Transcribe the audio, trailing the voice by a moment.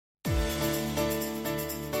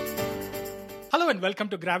Hello and welcome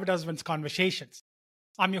to Gravitas Wins Conversations.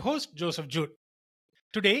 I'm your host, Joseph Jude.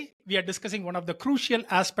 Today, we are discussing one of the crucial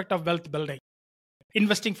aspects of wealth building,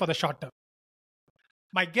 investing for the short term.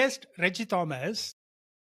 My guest, Regi Thomas,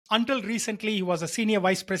 until recently, he was a senior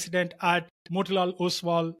vice president at Motilal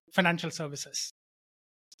Oswal Financial Services.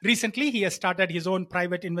 Recently, he has started his own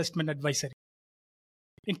private investment advisory.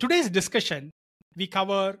 In today's discussion, we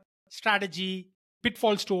cover strategy,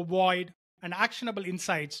 pitfalls to avoid, and actionable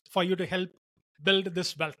insights for you to help build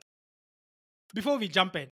this wealth. Before we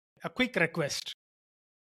jump in, a quick request.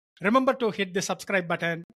 Remember to hit the subscribe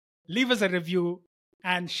button, leave us a review,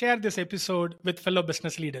 and share this episode with fellow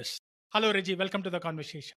business leaders. Hello, Regi. Welcome to the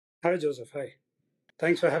conversation. Hi, Joseph. Hi.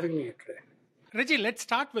 Thanks for having me here today. Regi, let's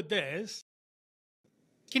start with this.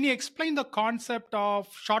 Can you explain the concept of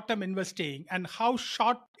short-term investing and how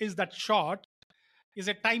short is that short? Is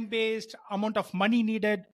it time-based, amount of money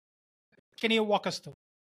needed? Can you walk us through?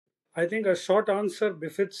 I think a short answer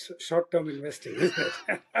befits short-term investing, isn't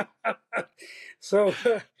it? So,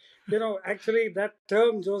 actually that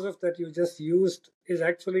term, Joseph, that you just used is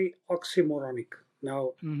actually oxymoronic.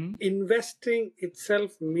 Now, investing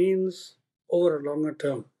itself means over a longer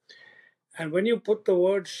term. And when you put the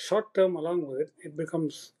word short-term along with it, it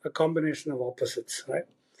becomes a combination of opposites, right?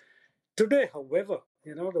 Today, however,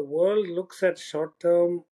 the world looks at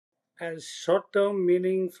short-term as short-term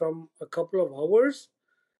meaning from a couple of hours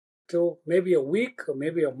to maybe a week or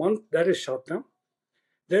maybe a month. That is short-term.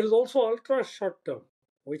 There is also ultra short-term,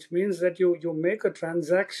 which means that you make a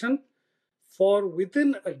transaction for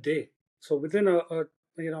within a day. So within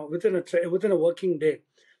a working day.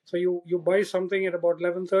 So you buy something at about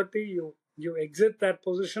 11:30, you exit that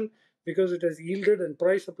position because it has yielded and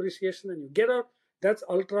price appreciation, and you get out. That's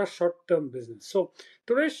ultra short-term business. So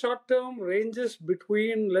today's short-term ranges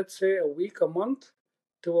between, let's say, a week, a month,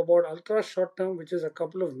 to about ultra short-term, which is a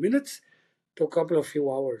couple of minutes to a couple of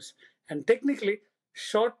few hours. And technically,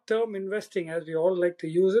 short-term investing, as we all like to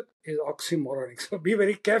use it, is oxymoronic. So be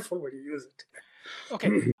very careful when you use it.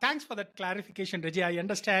 Okay, thanks for that clarification, Regi. I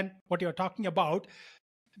understand what you're talking about.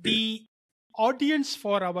 The audience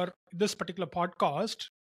for this particular podcast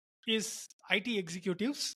is IT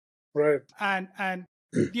executives, Right. and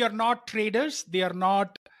they are not traders. They are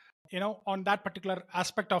not, on that particular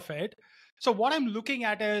aspect of it. So what I'm looking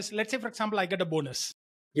at is, let's say, for example, I get a bonus.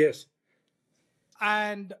 Yes.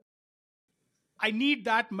 And I need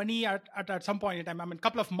that money at some point in time. I mean, a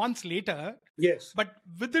couple of months later. Yes. But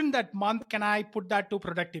within that month, can I put that to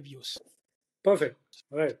productive use? Perfect.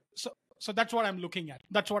 Right. So that's what I'm looking at.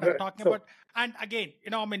 That's what Right. I'm talking about. And again,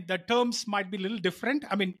 the terms might be a little different.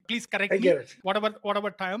 I mean, please correct I me, get it. whatever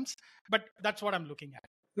terms, but that's what I'm looking at.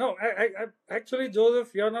 No, I actually,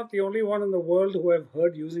 Joseph, you're not the only one in the world who have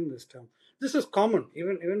heard using this term. This is common,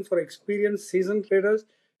 even for experienced, seasoned traders.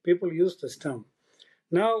 People use this term.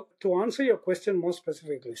 Now, to answer your question more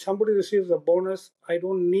specifically, somebody receives a bonus. I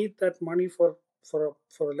don't need that money for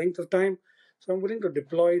a length of time, so I'm willing to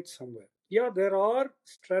deploy it somewhere. Yeah, there are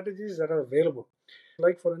strategies that are available.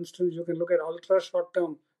 Like, for instance, you can look at ultra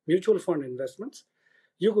short-term mutual fund investments.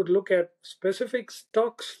 You could look at specific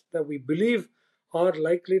stocks that we believe are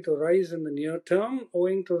likely to rise in the near term,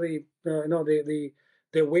 owing to the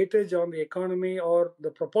weightage on the economy or the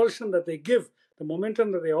propulsion that they give, the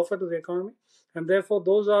momentum that they offer to the economy, and therefore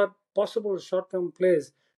those are possible short-term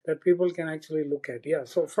plays that people can actually look at. Yeah.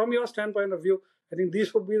 So from your standpoint of view, I think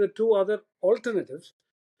these would be the two other alternatives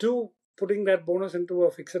to putting that bonus into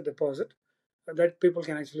a fixed deposit that people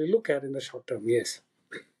can actually look at in the short term. Yes.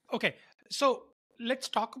 Okay. So let's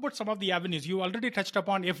talk about some of the avenues. You already touched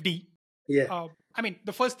upon FD. Yeah. I mean,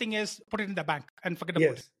 the first thing is put it in the bank and forget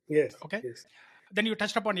about it. Yes. Okay. Yes. Then you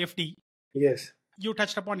touched upon FD. Yes. You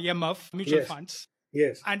touched upon MF, mutual Yes. funds.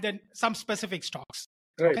 Yes. And then some specific stocks.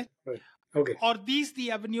 Right. Okay. Right. Okay. Are these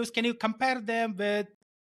the avenues? Can you compare them with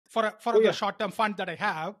for Oh, the yeah. short-term fund that I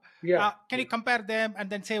have? Yeah. Can you compare them and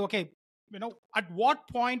then say, okay, at what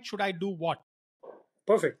point should I do what?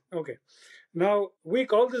 Perfect. Okay. Now, we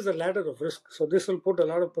call this a ladder of risk. So this will put a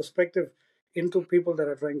lot of perspective into people that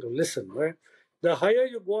are trying to listen, right? The higher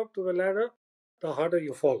you go up to the ladder, the harder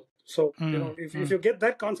you fall. So, if you get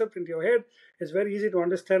that concept into your head, it's very easy to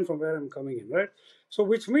understand from where I'm coming in, right? So,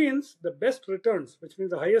 which means the best returns, which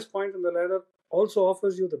means the highest point in the ladder also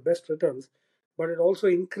offers you the best returns, but it also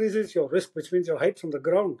increases your risk, which means your height from the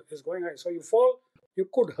ground is going high. So you fall, you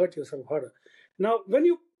could hurt yourself harder. Now, when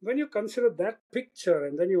you consider that picture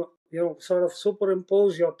and then you sort of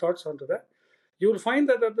superimpose your thoughts onto that, you will find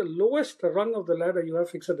that at the lowest rung of the ladder, you have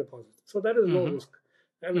fixed deposits. So that is low risk.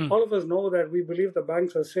 I mean, all of us know that we believe the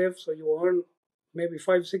banks are safe, so you earn maybe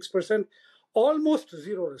 5-6%, almost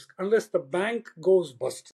zero risk, unless the bank goes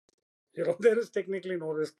bust. There is technically no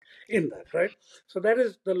risk in that, right? So that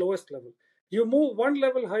is the lowest level. You move one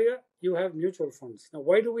level higher, you have mutual funds. Now,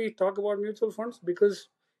 why do we talk about mutual funds? Because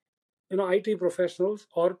IT professionals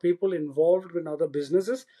or people involved in other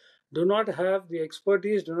businesses do not have the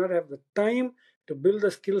expertise, do not have the time to build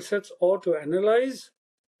the skill sets or to analyze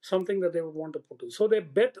something that they would want to put in. So they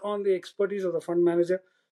bet on the expertise of the fund manager,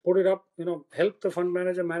 put it up, help the fund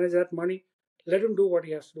manager manage that money, let him do what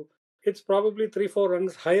he has to do. It's probably 3, 4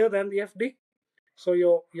 rungs higher than the FD. So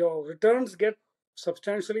your returns get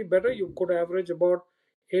substantially better. You could average about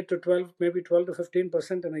 8 to 12, maybe 12 to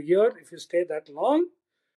 15% in a year if you stay that long.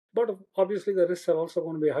 But obviously, the risks are also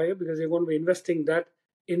going to be higher because you're going to be investing that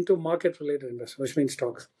into market related investment, which means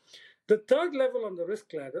stocks. The third level on the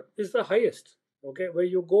risk ladder is the highest, okay, where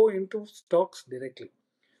you go into stocks directly.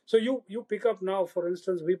 So you pick up now, for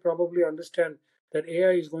instance, we probably understand that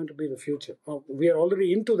AI is going to be the future. We are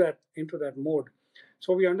already into that mode.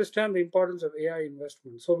 So we understand the importance of AI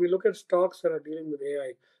investment. So we look at stocks that are dealing with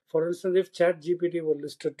AI. For instance, if ChatGPT were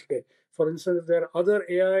listed today, for instance, if there are other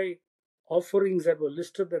AI offerings that were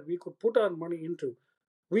listed that we could put our money into,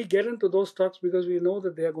 we get into those stocks because we know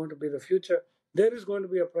that they are going to be the future. There is going to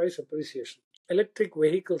be a price appreciation. Electric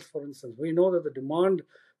vehicles, for instance, we know that the demand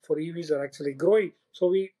for EVs are actually growing. So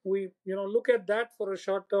we look at that for a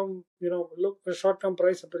short term, look a short term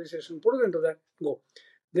price appreciation, put it into that, go.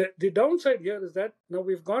 The downside here is that now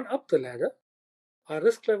we've gone up the ladder. Our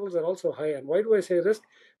risk levels are also high. And why do I say risk?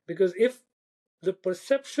 Because if the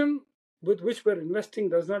perception with which we're investing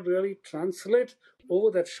does not really translate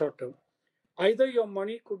over that short term, either your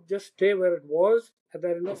money could just stay where it was at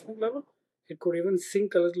that investment level, it could even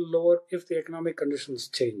sink a little lower if the economic conditions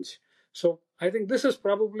change. So I think this is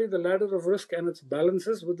probably the ladder of risk and its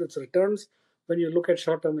balances with its returns when you look at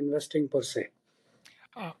short term investing per se.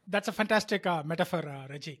 That's a fantastic metaphor,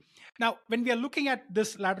 Regi. Now, when we are looking at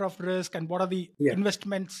this ladder of risk and what are the Yeah.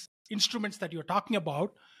 investments instruments that you're talking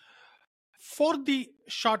about for the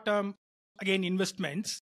short term, again,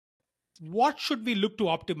 investments, what should we look to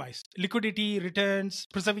optimize? Liquidity, returns,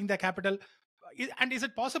 preserving the capital, and is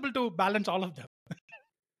it possible to balance all of them?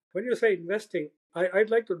 When you say investing, I'd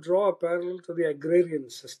like to draw a parallel to the agrarian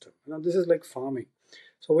system. This is like farming.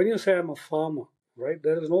 So when you say I'm a farmer, right,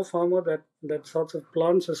 there is no farmer that sorts of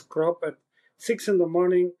plants his crop at 6 in the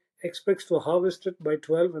morning, expects to harvest it by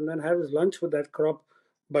 12, and then have his lunch with that crop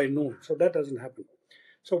by noon. So that doesn't happen.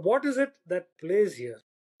 So what is it that plays here?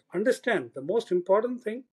 Understand the most important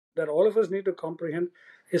thing that all of us need to comprehend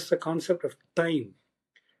is the concept of time.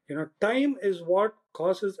 Time is what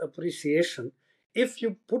causes appreciation. If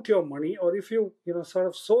you put your money, or if you sort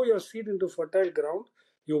of sow your seed into fertile ground,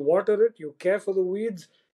 you water it, you care for the weeds,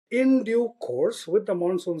 in due course, with the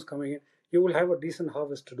monsoons coming in, you will have a decent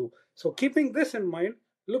harvest to do. So keeping this in mind,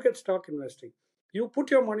 look at stock investing. You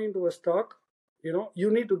put your money into a stock,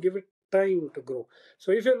 you need to give it time to grow.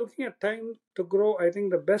 So if you're looking at time to grow, I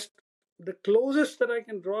think the closest that I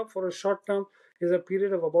can draw up for a short term is a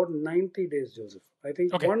period of about 90 days, Joseph. I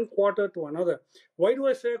think Okay. one quarter to another. Why do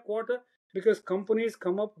I say a quarter? Because companies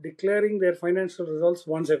come up declaring their financial results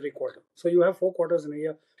once every quarter. So you have 4 quarters in a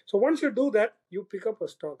year. So once you do that, you pick up a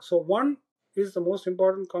stock. So one is the most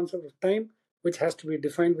important concept of time, which has to be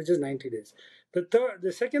defined, which is 90 days.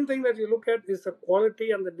 The second thing that you look at is the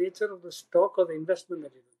quality and the nature of the stock or the investment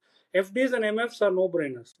that you do. FDs and MFs are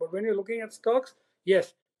no-brainers. But when you're looking at stocks,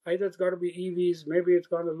 yes, either it's got to be EVs, maybe it's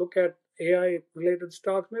got to look at AI related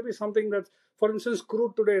stocks, maybe something that's, for instance,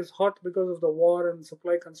 crude today is hot because of the war and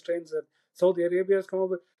supply constraints that Saudi Arabia has come up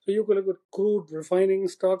with. So you could look at crude refining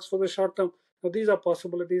stocks for the short term. Now, these are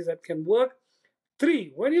possibilities that can work.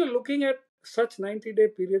 Three, when you're looking at such 90-day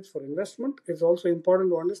periods for investment, it's also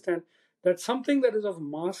important to understand that something that is of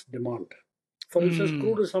mass demand. For instance, Mm.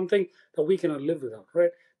 crude is something that we cannot live without,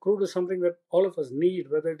 right? Crude is something that all of us need,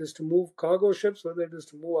 whether it is to move cargo ships, whether it is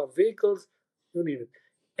to move our vehicles, you need it.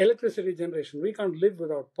 Electricity generation, we can't live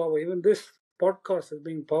without power. Even this podcast is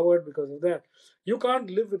being powered because of that. You can't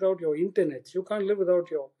live without your internet. You can't live without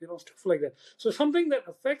your, stuff like that. So something that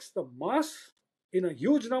affects the mass in a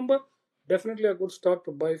huge number, definitely a good stock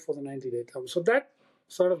to buy for the 90-day term. So that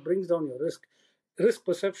sort of brings down your risk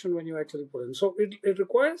perception when you actually put in. So it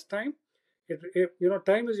requires time.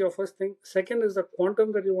 Time is your first thing. Second is the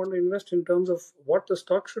quantum that you want to invest in terms of what the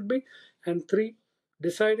stock should be. And three,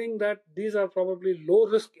 deciding that these are probably low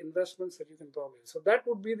risk investments that you can probably. So that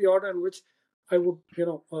would be the order in which I would,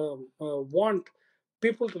 want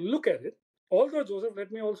people to look at it. Although, Joseph,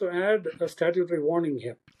 let me also add a statutory warning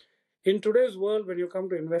here. In today's world, when you come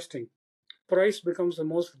to investing, price becomes the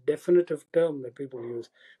most definitive term that people use.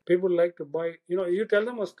 People like to buy, you tell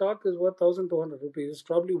them a stock is worth 1,200 rupees, it's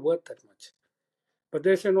probably worth that much. But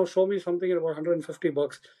they say, no, show me something at about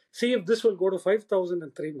 $150. See if this will go to 5,000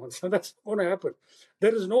 in 3 months. And that's not going to happen.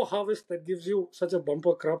 There is no harvest that gives you such a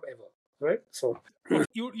bumper crop ever, right? So,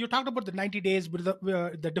 You talked about the 90 days with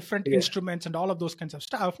the different yeah. instruments and all of those kinds of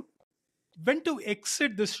stuff. When to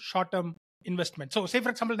exit this short term investment? So, say for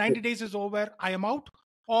example, 90 days is over, I am out,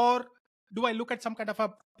 or do I look at some kind of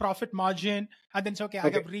a profit margin and then say, okay, I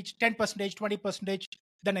Okay. have reached 10%, 20%,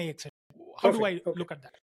 then I exit? How do Perfect. I Okay. look at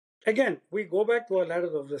that? Again, we go back to our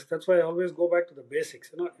ladder of risk. That's why I always go back to the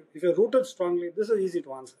basics. If you're rooted strongly, this is easy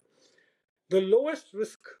to answer. The lowest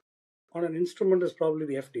risk on an instrument is probably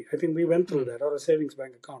the FD. I think we went through that, or a savings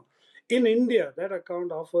bank account. In India, that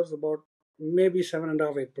account offers about maybe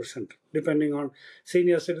 7.5%, 8%, depending on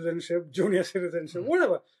senior citizenship, junior citizenship,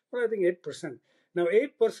 whatever. But I think 8%. Now,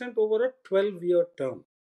 8% over a 12-year term.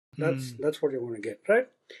 That's what you're going to get, right?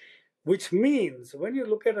 Which means when you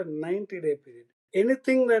look at a 90-day period,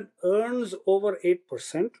 anything that earns over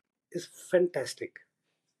 8% is fantastic,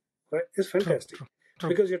 right? It's fantastic True.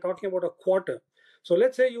 because you're talking about a quarter. So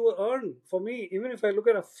let's say you earn, for me, even if I look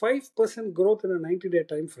at a 5% growth in a 90-day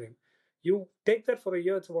time frame, you take that for a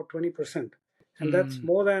year, it's about 20%. And that's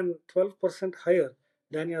more than 12% higher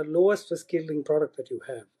than your lowest risk yielding product that you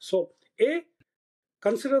have. So, A,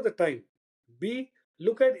 consider the time. B,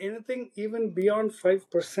 look at anything even beyond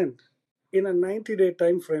 5% in a 90-day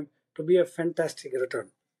time frame to be a fantastic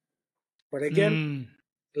return. But again,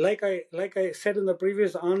 like I said in the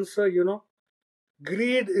previous answer,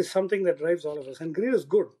 greed is something that drives all of us, and greed is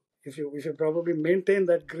good if you probably maintain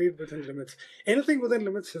that greed within limits. Anything within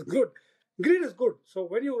limits is good. Greed is good. So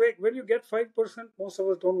when you get 5%, most of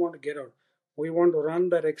us don't want to get out. We want to run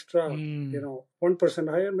that extra, 1%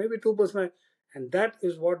 higher, maybe 2% higher, and that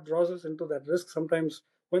is what draws us into that risk. Sometimes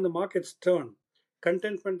when the markets turn,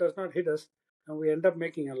 contentment does not hit us, and we end up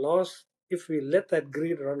making a loss if we let that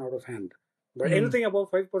greed run out of hand. But anything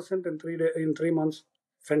above 5% in 3 months,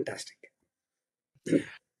 fantastic.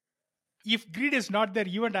 If greed is not there,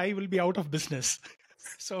 you and I will be out of business.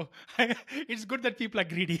 So it's good that people are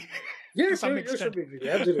greedy to Yes, some you should extent. be greedy.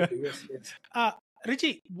 Absolutely, yes.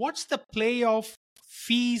 Regi, what's the play of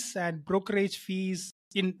fees and brokerage fees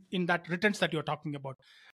in that returns that you're talking about?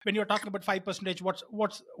 When you're talking about 5%,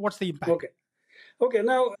 what's the impact? Okay.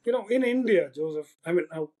 Now, in India, Joseph, I mean,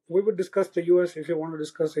 we would discuss the US if you want to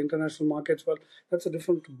discuss the international markets. Well, that's a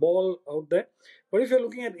different ball out there. But if you're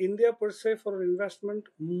looking at India per se for an investment,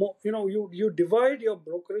 you divide your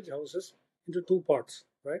brokerage houses into two parts,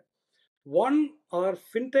 right? One are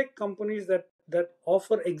fintech companies that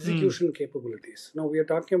offer execution capabilities. Now we are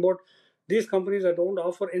talking about these companies that don't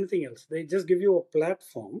offer anything else. They just give you a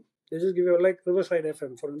platform. They just give you, like Riverside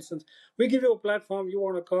FM, for instance. We give you a platform. You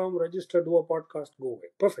want to come, register, do a podcast, go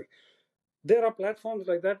away. Perfect. There are platforms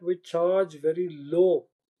like that which charge very low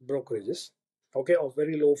brokerages, okay, or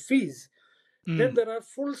very low fees. Then there are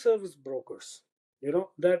full service brokers,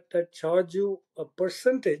 that charge you a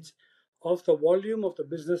percentage of the volume of the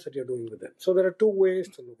business that you're doing with them. So there are two ways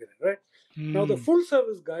to look at it, right? Now the full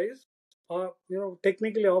service guys are,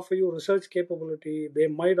 technically offer you research capability. They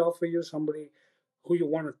might offer you somebody who you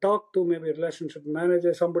want to talk to, maybe a relationship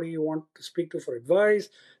manager, somebody you want to speak to for advice.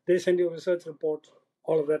 They send you research reports,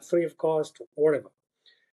 all of that free of cost, whatever.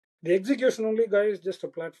 The execution only guy is just a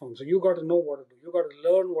platform. So you got to know what to do. You got to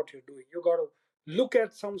learn what you're doing. You got to look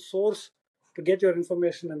at some source to get your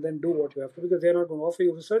information and then do what you have to, because they're not going to offer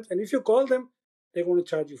you research. And if you call them, they're going to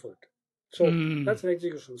charge you for it. So that's an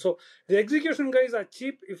execution. So the execution guys are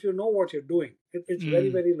cheap if you know what you're doing. It's very,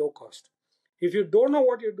 very low cost. If you don't know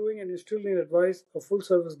what you're doing and you still need advice, a full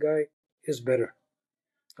service guy is better.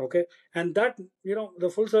 Okay, and that, the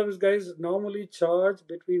full service guys normally charge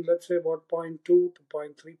between, let's say, about 0.2 to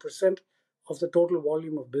 0.3% of the total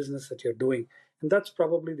volume of business that you're doing, and that's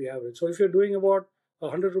probably the average. So if you're doing about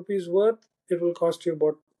 100 rupees worth, it will cost you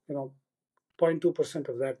about 0.2%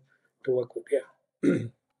 of that to work with. Yeah.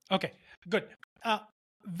 Okay, good.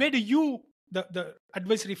 Where do you, the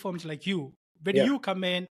advisory firms like you, where do Yeah. you come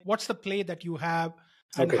in? What's the play that you have,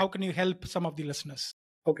 and Okay. how can you help some of the listeners?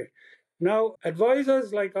 Okay. Now,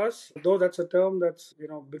 advisors like us, though that's a term that's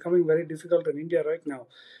becoming very difficult in India right now,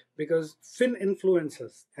 because fin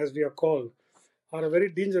influencers, as we are called, are a very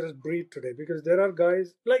dangerous breed today. Because there are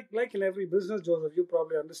guys like in every business, Joseph, you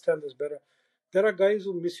probably understand this better. There are guys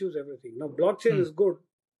who misuse everything. Now, blockchain is good,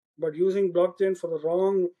 but using blockchain for the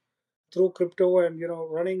wrong, through crypto, and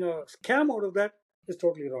running a scam out of that is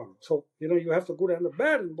totally wrong. So you have the good and the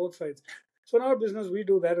bad in both sides. So in our business we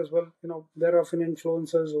do that as well. There are fin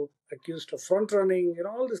influencers who are accused of front running,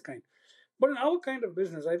 all this kind. But in our kind of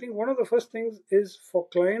business, I think one of the first things is for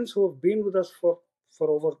clients who have been with us for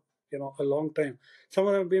over a long time. Some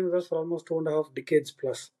of them have been with us for almost 2.5 decades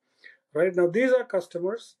plus. Right now, these are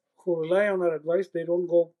customers who rely on our advice. They don't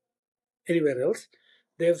go anywhere else.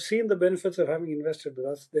 They have seen the benefits of having invested with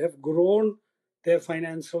us. They have grown their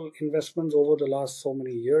financial investments over the last so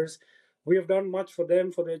many years. We have done much for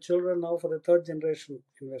them, for their children, now for the third generation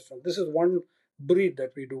investment. This is one breed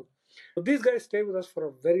that we do. So these guys stay with us for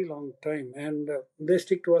a very long time, and they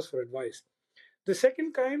stick to us for advice. The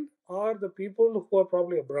second kind are the people who are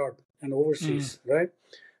probably abroad and overseas, right?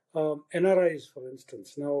 NRIs, for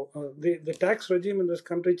instance. Now, the tax regime in this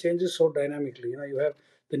country changes so dynamically. You have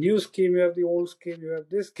the new scheme, you have the old scheme, you have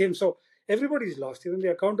this scheme. So everybody's lost. Even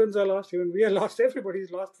the accountants are lost. Even we are lost.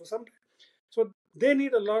 Everybody's lost for some time. So they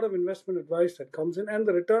need a lot of investment advice that comes in, and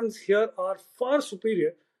the returns here are far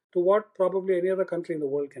superior to what probably any other country in the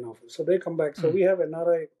world can offer. So they come back. So we have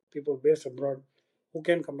NRI people based abroad who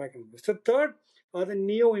can come back and invest. The third are the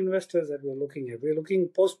neo investors that we're looking at. We're looking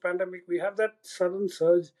post pandemic. We have that sudden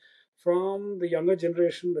surge from the younger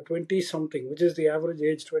generation, the 20 something, which is the average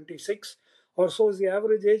age 26 or so is the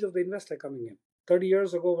average age of the investor coming in. 30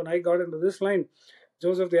 years ago, when I got into this line,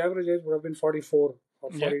 Joseph, the average age would have been 44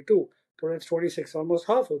 or 42. Today it's 26, almost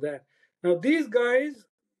half of that. Now, these guys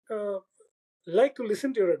like to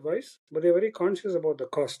listen to your advice, but they're very conscious about the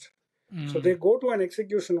cost. So they go to an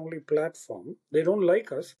execution only platform. They don't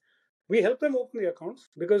like us. We help them open the accounts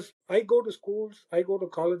because I go to schools, I go to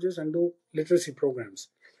colleges and do literacy programs.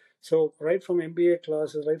 So right from MBA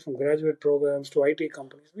classes, right from graduate programs to IT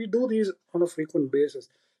companies, we do these on a frequent basis.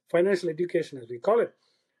 Financial education, as we call it.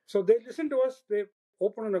 So they listen to us, they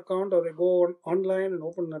open an account or they go online and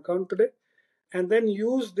open an account today and then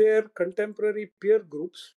use their contemporary peer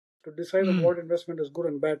groups to decide on what investment is good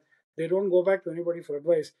and bad. They don't go back to anybody for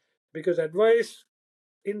advice because advice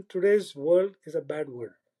in today's world is a bad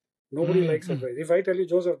word. Nobody likes advice. If I tell you,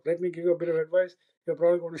 Joseph, let me give you a bit of advice, you're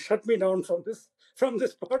probably going to shut me down from this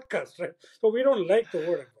podcast, right? So we don't like the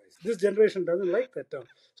word advice. This generation doesn't like that term.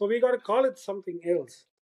 So we got to call it something else.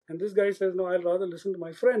 And this guy says, no, I'll rather listen to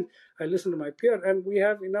my friend. I listen to my peer. And we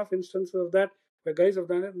have enough instances of that where guys have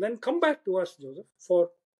done it. And then come back to us, Joseph, for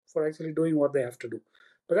actually doing what they have to do.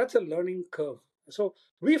 But that's a learning curve. So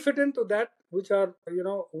we fit into that, which are,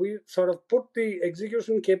 we sort of put the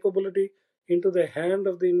execution capability into the hand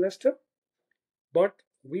of the investor, but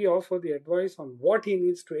we offer the advice on what he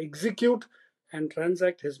needs to execute and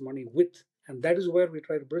transact his money with. And that is where we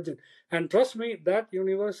try to bridge it. And trust me, that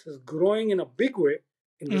universe is growing in a big way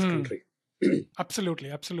in this country.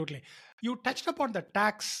 Absolutely, absolutely. You touched upon the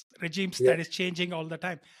tax regimes that is changing all the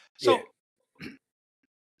time. So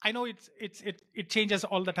I know it changes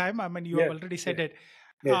all the time. I mean, you have already said it.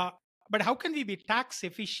 But how can we be tax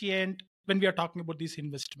efficient when we are talking about these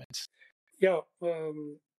investments? Yeah.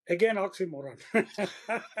 Again, oxymoron.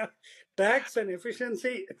 Tax and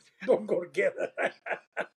efficiency don't go together.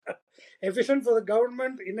 Efficient for the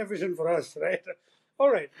government, inefficient for us, right?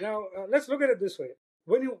 All right. Now, let's look at it this way.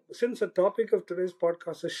 Since the topic of today's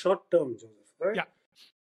podcast is short term, Joseph, right? Yeah.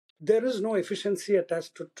 There is no efficiency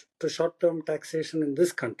attached to short term taxation in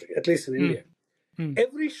this country, at least in India.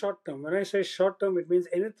 Every short term, when I say short term, it means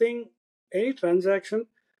any transaction,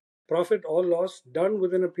 profit or loss, done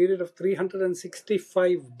within a period of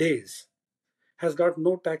 365 days has got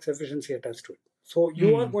no tax efficiency attached to it. So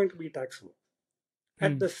you are going to be taxable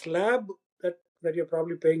at the slab that you're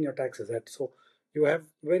probably paying your taxes at. So you have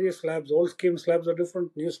various slabs. Old scheme slabs are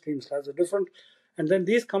different, new scheme slabs are different. And then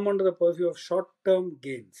these come under the purview of short-term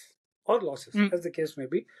gains or losses, as the case may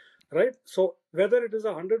be, right? So whether it is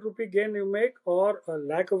a 100 rupee gain you make or a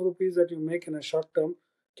lakh of rupees that you make in a short term,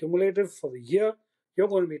 cumulative for the year, you're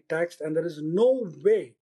going to be taxed, and there is no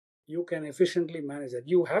way you can efficiently manage that.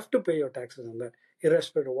 You have to pay your taxes on that,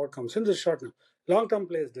 irrespective of what comes. In the short term, long-term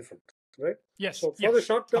play is different, right? Yes. So for the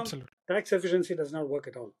short term, absolutely. tax efficiency does not work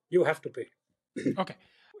at all. You have to pay. Okay.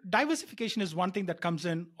 Diversification is one thing that comes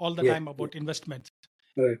in all the time about investments.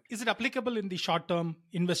 Right. Is it applicable in the short term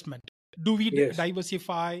investment? Do we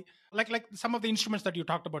diversify like some of the instruments that you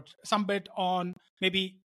talked about? Some bit on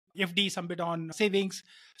maybe FD, some bit on savings.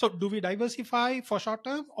 So do we diversify for short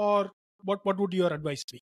term, or what would your advice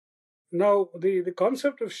be? Now, the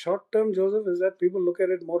concept of short term, Joseph, is that people look at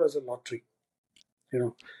it more as a lottery.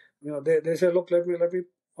 They say, look, let me.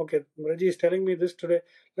 Okay, Regi is telling me this today.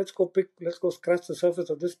 Let's go scratch the surface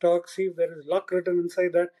of this stock, see if there is luck written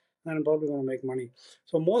inside that, and I'm probably going to make money.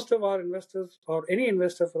 So most of our investors, or any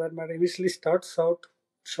investor for that matter, initially starts out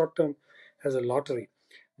short term as a lottery.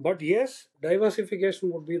 But yes,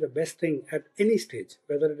 diversification would be the best thing at any stage,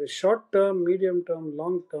 whether it is short term, medium term,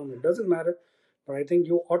 long term, it doesn't matter. But I think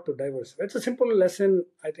you ought to diversify. It's a simple lesson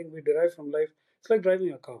I think we derive from life. It's like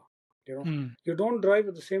driving a car. Mm. You don't drive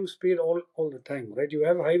at the same speed all the time, right? You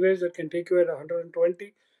have highways that can take you at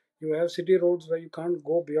 120. You have city roads where you can't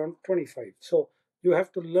go beyond 25. So you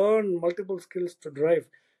have to learn multiple skills to drive,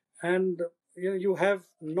 and you have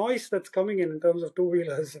noise that's coming in terms of two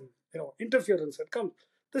wheelers and interference that comes.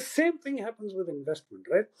 The same thing happens with investment,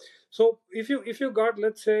 right? So if you got,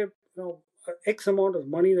 let's say, X amount of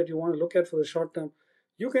money that you want to look at for the short term,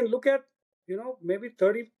 you can look at maybe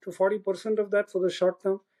 30 to 40% of that for the short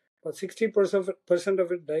term, but 60%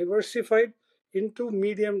 of it diversified into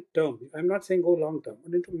medium term. I'm not saying go long term,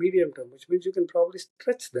 but into medium term, which means you can probably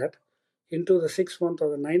stretch that into the 6 month or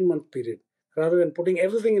the 9 month period rather than putting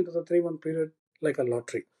everything into the 3 month period like a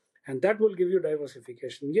lottery. And that will give you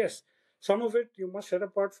diversification. Yes, some of it you must set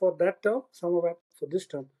apart for that term, some of it for this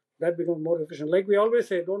term. That becomes more efficient. Like we always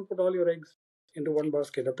say, don't put all your eggs into one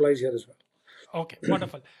basket. Applies here as well. Okay,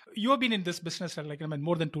 wonderful. You have been in this business for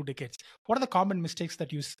more than 2 decades. What are the common mistakes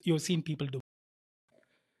that you've seen people do?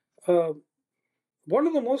 Uh, One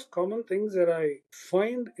of the most common things that I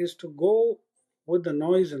find is to go with the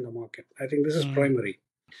noise in the market. I think this is Mm. primary.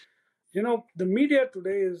 The media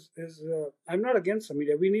today is. I'm not against the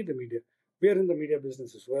media. We need the media. We are in the media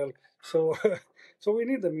business as well, so so we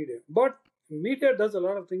need the media. But media does a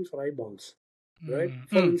lot of things for eyeballs, right? Mm.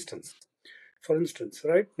 For Mm. instance,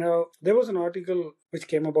 right now there was an article which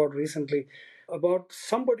came about recently about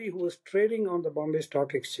somebody who was trading on the Bombay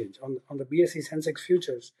Stock Exchange on the BSE Sensex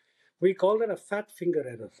futures. We call that a fat finger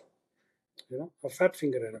error. A fat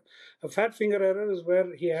finger error. A fat finger error is where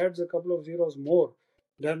he adds a couple of zeros more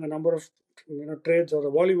than the number of trades or the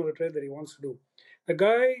volume of the trade that he wants to do. The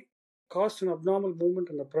guy caused an abnormal movement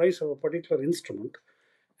in the price of a particular instrument,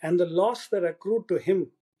 and the loss that accrued to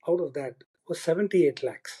him out of that was 78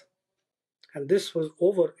 lakhs. And this was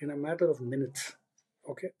over in a matter of minutes.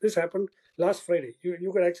 Okay, this happened last Friday.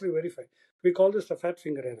 You could actually verify. We call this the fat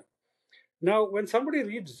finger error. Now, when somebody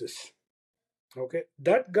reads this, okay,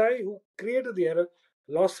 that guy who created the error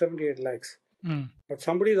lost 78 lakhs. Mm. But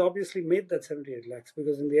somebody's obviously made that 78 lakhs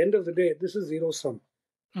because in the end of the day, this is zero sum.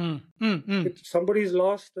 Mm. Mm. Mm. It's somebody's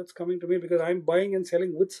loss that's coming to me because I'm buying and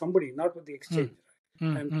selling with somebody, not with the Mm. exchange.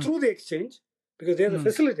 Mm. I'm Mm. through the exchange because they're the Mm.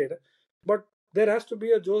 facilitator. But there has to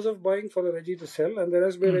be a Joseph buying for the Regi to sell, and there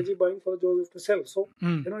has to be a Mm. Regi buying for the Joseph to sell. So,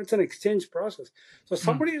 Mm. it's an exchange process. So Mm.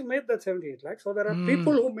 somebody has made that 78 lakhs, so there are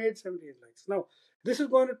people Mm. who made 78 lakhs. Now, this is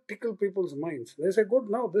going to tickle people's minds. They say, good,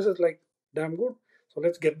 now this is like damn good. So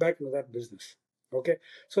let's get back into that business. Okay.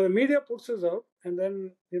 So the media puts us out, and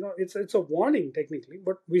then, it's a warning technically,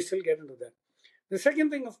 but we still get into that. The second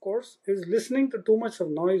thing, of course, is listening to too much of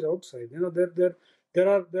noise outside. There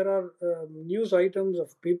are news items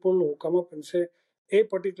of people who come up and say a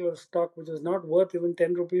particular stock which is not worth even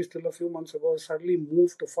 10 rupees till a few months ago suddenly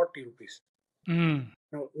moved to 40 rupees. Mm.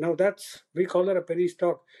 Now that's, we call that a penny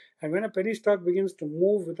stock. And when a penny stock begins to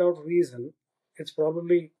move without reason, it's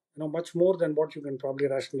probably much more than what you can probably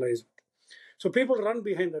rationalize. So people run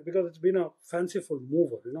behind that because it's been a fanciful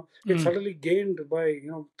mover. It Mm. suddenly gained by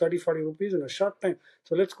 30, 40 rupees in a short time.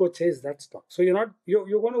 So let's go chase that stock. So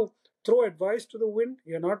you're going to throw advice to the wind.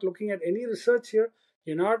 You're not looking at any research here.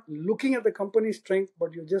 You're not looking at the company's strength,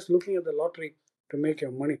 but you're just looking at the lottery to make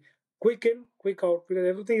your money. Quick in, quick out, because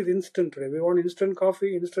everything is instant today. We want instant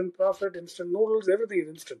coffee, instant profit, instant noodles, everything is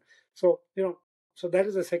instant. So that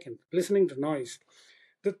is the second, listening to noise.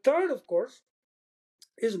 The third, of course,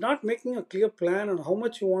 is not making a clear plan on how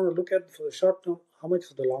much you want to look at for the short term, how much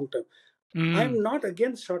for the long term. Mm. I'm not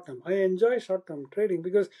against short term. I enjoy short term trading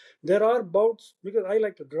because there are bouts, because I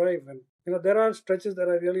like to drive, and there are stretches that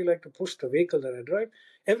I really like to push the vehicle that I drive.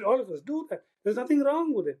 All of us do that. There's nothing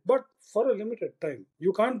wrong with it, but for a limited time.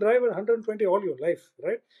 You can't drive at 120 all your life,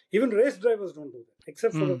 right? Even race drivers don't do that,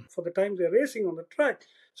 except for the Mm. for the time they're racing on the track.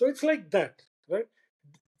 So it's like that, right?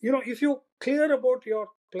 If you clear about your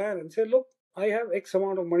plan and say, look, I have X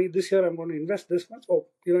amount of money this year, I'm going to invest this much. Oh,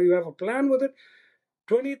 you have a plan with it.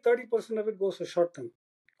 20-30% of it goes to short term.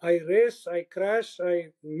 I race, I crash,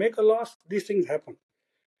 I make a loss. These things happen.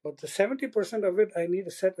 But the 70% of it I need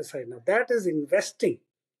to set aside. Now that is investing.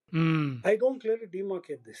 Mm. I don't clearly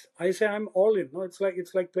demarcate this. I say I'm all in. No, it's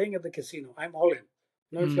like playing at the casino. I'm all in.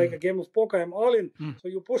 No, it's like Mm. a game of poker. I'm all in. Mm. So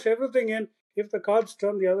you push everything in. If the cards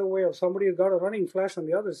turn the other way, or somebody has got a running flash on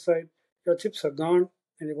the other side, your chips are gone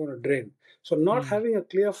and you're going to drain. So not Mm. having a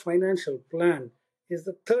clear financial plan is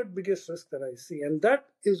the third biggest risk that I see, and that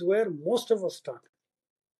is where most of us start.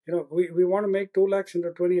 We want to make 2 lakhs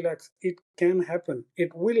into 20 lakhs. It can happen.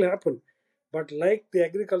 It will happen. But like the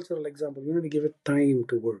agricultural example, you need to give it time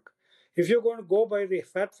to work. If you're going to go by the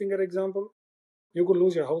fat finger example, you could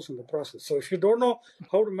lose your house in the process. So if you don't know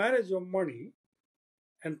how to manage your money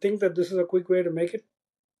and think that this is a quick way to make it,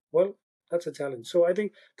 well, that's a challenge. So I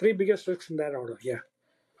think three biggest risks in that order. Yeah.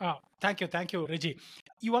 Thank you, Regi.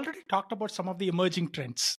 You already talked about some of the emerging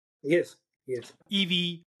trends, Yes. Yes. EV,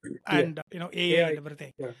 Yeah. and AI AI. and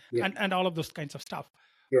everything, Yeah. Yeah. and all of those kinds of stuff.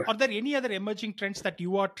 Yeah. Are there any other emerging trends that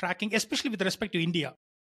you are tracking, especially with respect to India?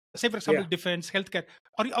 Say, for example, Yeah. defense, healthcare.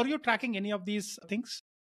 Are you tracking any of these things?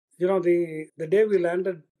 The day we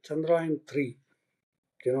landed Chandrayaan 3,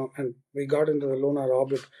 and we got into the lunar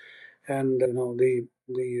orbit, and the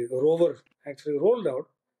rover actually rolled out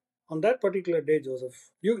on that particular day,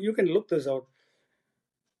 Joseph. You can look this out.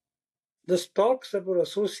 The stocks that were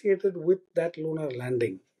associated with that lunar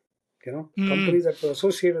landing, Mm. companies that were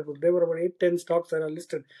associated with, there were about 8-10 stocks that are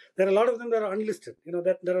listed. There are a lot of them that are unlisted,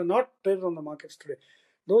 that are not traded on the markets today.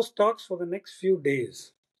 Those stocks for the next few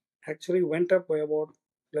days actually went up by about,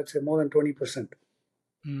 let's say, more than 20%.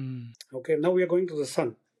 Mm. Okay, now we are going to the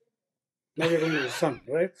sun. Now we're going to the sun,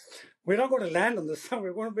 right? We're not going to land on the sun.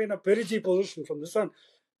 We're going to be in a perigee position from the sun.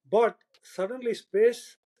 But suddenly,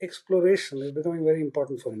 space exploration is becoming very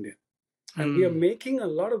important for India. And we are Mm. making a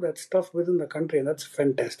lot of that stuff within the country, and that's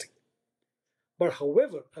fantastic. But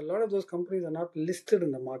however, a lot of those companies are not listed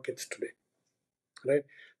in the markets today, right?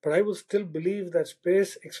 But I will still believe that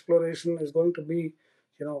space exploration is going to be,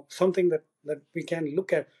 something that we can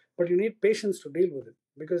look at. But you need patience to deal with it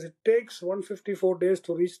because it takes 154 days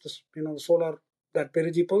to reach the, solar, that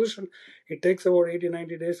perigee position. It takes about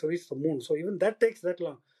 80-90 days to reach the moon. So even that takes that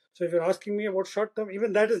long. So if you're asking me about short term,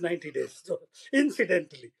 even that is 90 days. So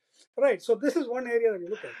incidentally, right? So this is one area that you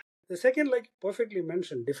look at. The second, like perfectly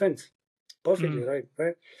mentioned, defense. Perfectly Mm. right,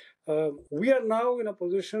 right? We are now in a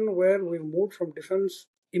position where we've moved from defense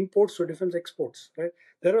imports to defense exports, right?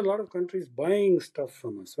 There are a lot of countries buying stuff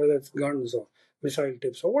from us, whether it's guns or missile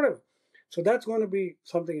tips or whatever. So that's going to be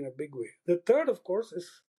something in a big way. The third, of course,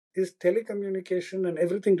 is telecommunication and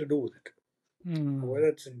everything to do with it. Mm. Whether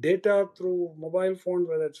it's data through mobile phones,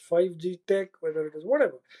 whether it's 5G tech, whether it is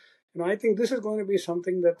whatever. I think this is going to be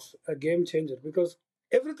something that's a game changer because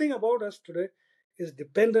everything about us today is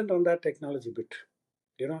dependent on that technology bit.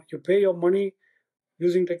 You pay your money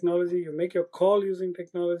using technology, you make your call using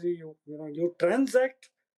technology, you transact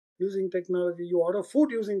using technology, you order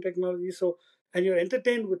food using technology, and you're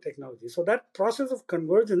entertained with technology. So that process of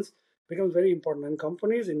convergence becomes very important, and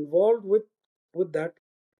companies involved with that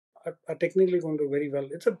are technically going to do very well.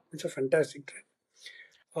 It's a fantastic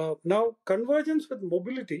trend. Now, convergence with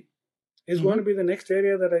mobility is going Hmm. to be the next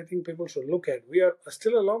area that I think people should look at. We are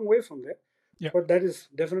still a long way from there, Yeah. but that is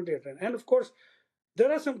definitely a trend. And of course,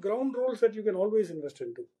 there are some ground rules that you can always invest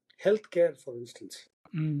into. Healthcare, for instance.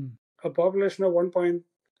 Mm. A population of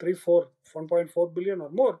 1.34, 1.4 billion or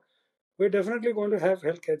more, we're definitely going to have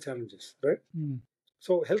healthcare challenges, right? Mm.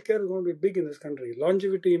 So healthcare is going to be big in this country.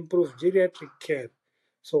 Longevity improves, geriatric care.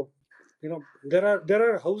 So, there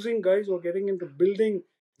are housing guys who are getting into building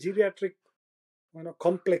geriatric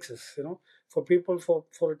complexes, for people, for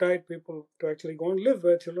retired people to actually go and live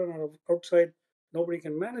where children are outside, nobody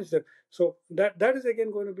can manage them. So that is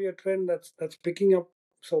again going to be a trend that's picking up.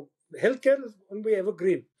 So healthcare is going to be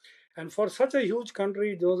evergreen, and for such a huge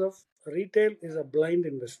country, Joseph, retail is a blind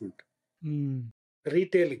investment. Mm.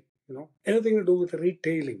 Retailing, anything to do with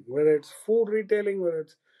retailing, whether it's food retailing, whether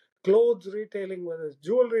it's clothes retailing, whether it's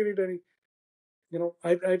jewelry retailing,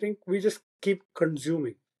 I think we just keep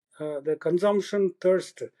consuming. The consumption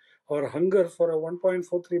thirst or hunger for a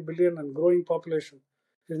 1.43 billion and growing population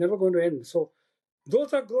is never going to end. So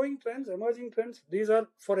those are growing trends, emerging trends. These are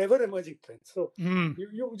forever emerging trends. So Mm.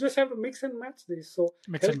 you just have to mix and match these. So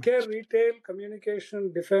Mix and healthcare, match. retail,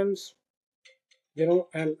 communication, defense,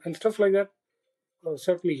 and stuff like that.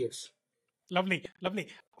 Certainly yes. Lovely, lovely.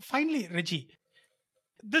 Finally, Regi,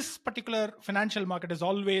 this particular financial market is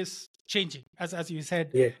always changing, as you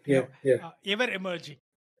said, Yeah, yeah, yeah, ever emerging.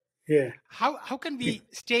 yeah. How can we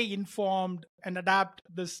stay informed and adapt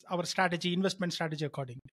this our strategy, investment strategy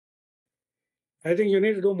accordingly? I think you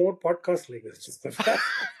need to do more podcasts like this.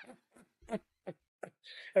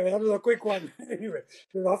 I mean, that was a quick one. Anyway,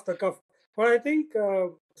 it was off the cuff. But I think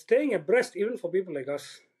staying abreast, even for people like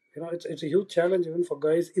us, it's a huge challenge even for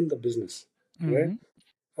guys in the business. Right?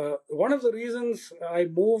 Hmm. One of the reasons I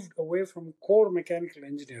moved away from core mechanical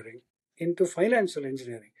engineering into financial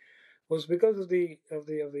engineering was because of the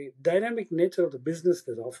dynamic nature of the business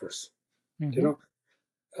that offers. You Hmm. know,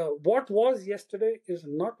 what was yesterday is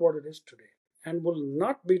not what it is today and will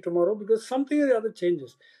not be tomorrow because something or the other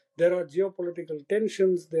changes. There are geopolitical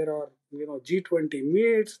tensions, there are G20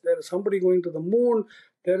 meets, there is somebody going to the moon,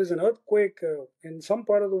 there is an earthquake in some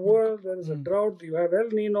part of the world, there is a Mm. drought, you have El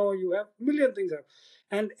Nino, you have a million things.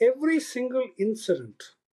 And every single incident,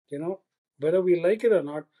 whether we like it or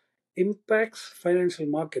not, impacts financial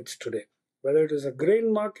markets today. whether it is a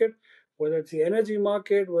grain market, whether it's the energy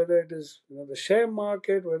market, whether it is the share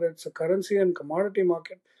market, whether it's a currency and commodity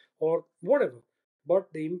market, or whatever.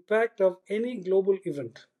 But the impact of any global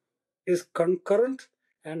event is concurrent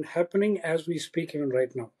and happening as we speak even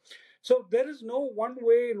right now. So there is no one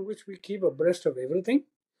way in which we keep abreast of everything.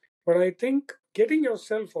 But I think getting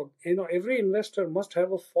yourself, or every investor must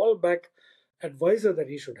have a fallback advisor that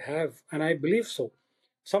he should have, and I believe so.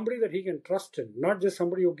 Somebody that he can trust in, not just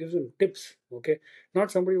somebody who gives him tips. Okay,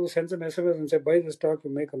 not somebody who sends him SMS and say, "Buy this stock,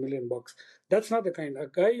 you make $1 million." That's not the kind. A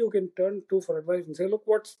guy you can turn to for advice and say, "Look,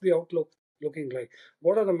 what's the outlook looking like?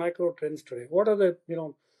 What are the macro trends today? What are the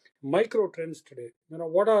micro trends today?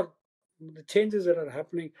 What are the changes that are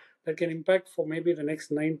happening that can impact for maybe the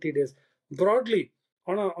next 90 days broadly?"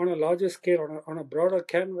 On a larger scale, on a broader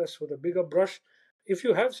canvas with a bigger brush. If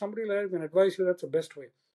you have somebody like that can advise you, that's the best way.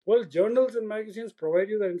 Well, journals and magazines provide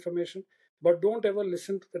you that information, but don't ever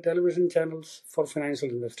listen to the television channels for financial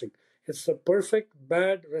investing. It's a perfect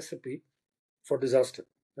bad recipe for disaster.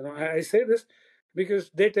 I say this because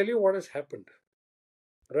they tell you what has happened,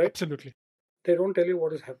 right? Absolutely. They don't tell you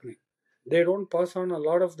what is happening. They don't pass on a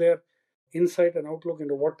lot of their insight and outlook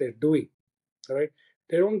into what they're doing, right?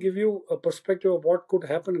 They don't give you a perspective of what could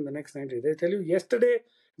happen in the next 90 days. They tell you yesterday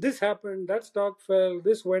this happened, that stock fell,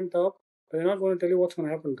 this went up, but they're not going to tell you what's going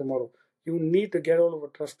to happen tomorrow. You need to get hold of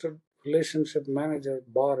a trusted relationship manager,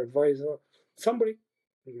 bar advisor, somebody.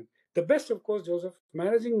 The best, of course, Joseph,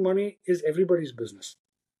 managing money is everybody's business.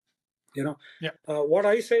 Yeah. What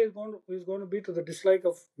I say is going to be to the dislike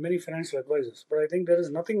of many financial advisors, but I think there is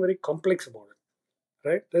nothing very complex about it,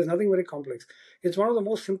 right? There's nothing very complex. It's one of the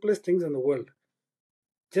most simplest things in the world.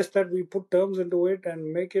 Just that we put terms into it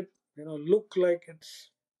and make it look like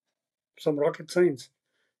it's some rocket science.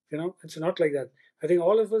 It's not like that. I think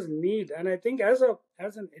all of us need, and I think as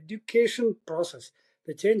an education process,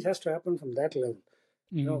 the change has to happen from that level.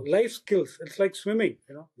 Life skills, it's like swimming.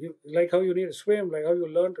 Like how you need to swim, like how you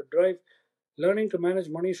learn to drive. Learning to manage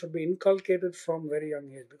money should be inculcated from very young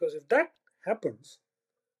age, because if that happens,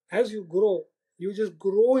 as you grow, you just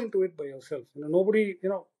grow into it by yourself. Nobody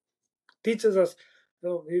teaches us.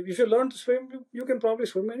 If you learn to swim, you can probably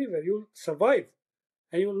swim anywhere. You'll survive,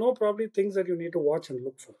 and you'll know probably things that you need to watch and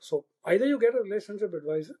look for. So either you get a relationship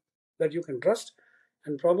advisor that you can trust,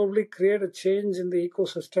 and probably create a change in the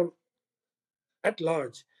ecosystem at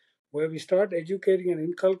large, where we start educating and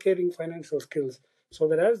inculcating financial skills, so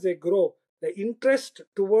that as they grow, the interest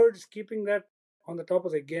towards keeping that on the top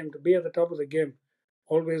of the game, to be at the top of the game,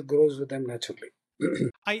 always grows with them naturally.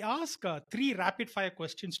 I ask three rapid fire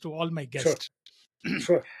questions to all my Sure, guests.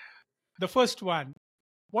 sure. The first one: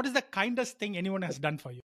 what is the kindest thing anyone has done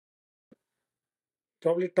for you?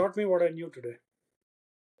 Probably taught me what I knew today.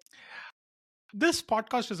 This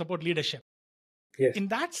podcast is about leadership. Yes. In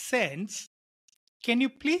that sense, can you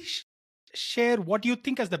please share what you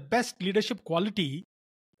think as the best leadership quality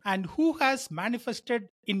and who has manifested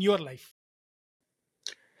in your life?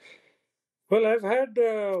 Well, I've had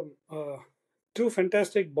two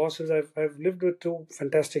fantastic bosses. I've lived with two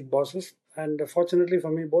fantastic bosses, and fortunately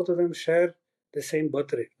for me, both of them share the same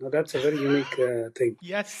birthday. Now that's a very unique thing.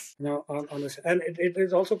 Yes. On this, and it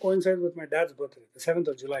is also coincides with my dad's birthday, the 7th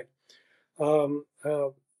of July. Um, uh,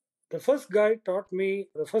 the first guy taught me,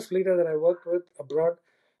 the first leader that I worked with abroad,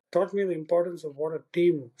 taught me the importance of what a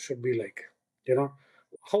team should be like. You know,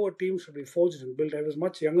 how a team should be forged and built. I was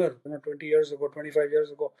much younger, 20 years ago, 25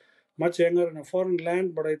 years ago, much younger in a foreign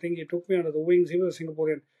land, but I think he took me under the wings. He was a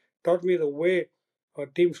Singaporean, taught me the way a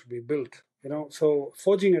team should be built. So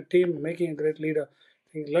forging a team, making a great leader, I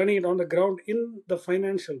think learning it on the ground in the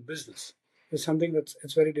financial business is something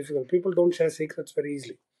it's very difficult. People don't share secrets very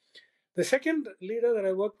easily. The second leader that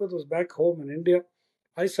I worked with was back home in India.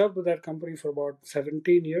 I served with that company for about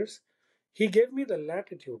 17 years. He gave me the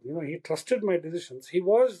latitude. He trusted my decisions. He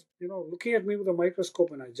was, looking at me with a microscope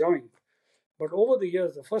when I joined. But over the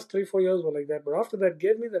years, the first 3, 4 years were like that. But after that,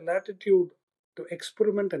 gave me the latitude to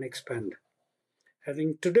experiment and expand. I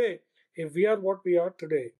think today, if we are what we are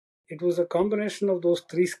today, it was a combination of those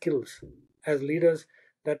three skills as leaders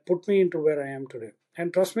that put me into where I am today.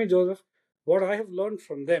 And trust me, Joseph, what I have learned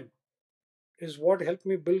from them is what helped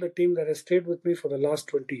me build a team that has stayed with me for the last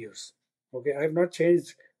 20 years. Okay, I have not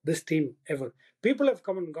changed this team ever. People have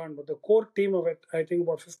come and gone, but the core team of it, I think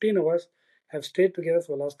about 15 of us, have stayed together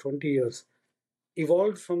for the last 20 years.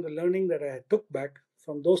 Evolved from the learning that I took back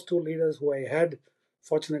from those two leaders who I had,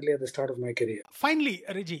 fortunately, at the start of my career. Finally,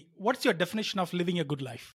 Regi, what's your definition of living a good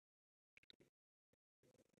life?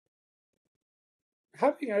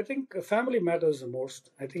 I think family matters the most.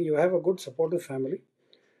 I think you have a good supportive family.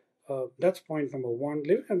 That's point number one.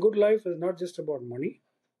 Living a good life is not just about money.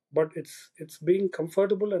 but it's being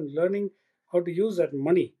comfortable and learning how to use that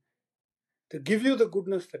money to give you the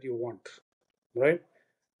goodness that you want, right?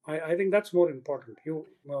 I think that's more important.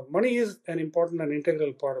 Money is an important and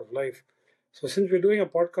integral part of life. So since we're doing a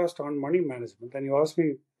podcast on money management, and you ask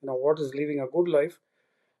me, what is living a good life,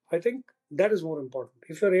 I think that is more important.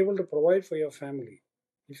 If you're able to provide for your family,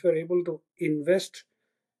 if you're able to invest,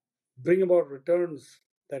 bring about returns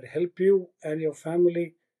that help you and your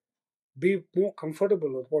family be more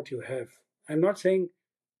comfortable with what you have. I'm not saying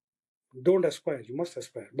don't aspire, you must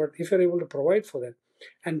aspire, but if you're able to provide for that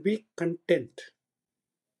and be content,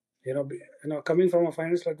 coming from a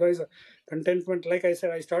financial advisor, contentment, like I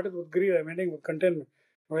said, I started with greed, I'm ending with contentment.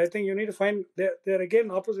 But I think you need to find, they're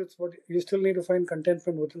again opposites, but you still need to find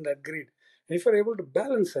contentment within that greed. And if you're able to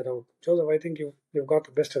balance that out, Joseph, I think you've got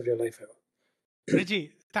the best of your life ever.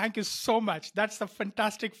 Regi, thank you so much. That's a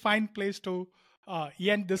fantastic, fine place to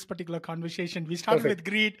end this particular conversation. We started Perfect. with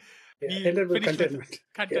greed, Yeah, we ended with finished with contentment.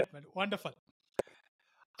 Yeah. contentment. Wonderful.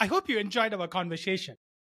 I hope you enjoyed our conversation.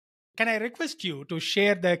 Can I request you to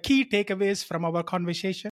share the key takeaways from our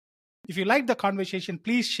conversation? If you like the conversation,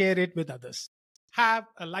 please share it with others. Have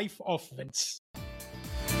a life of wins.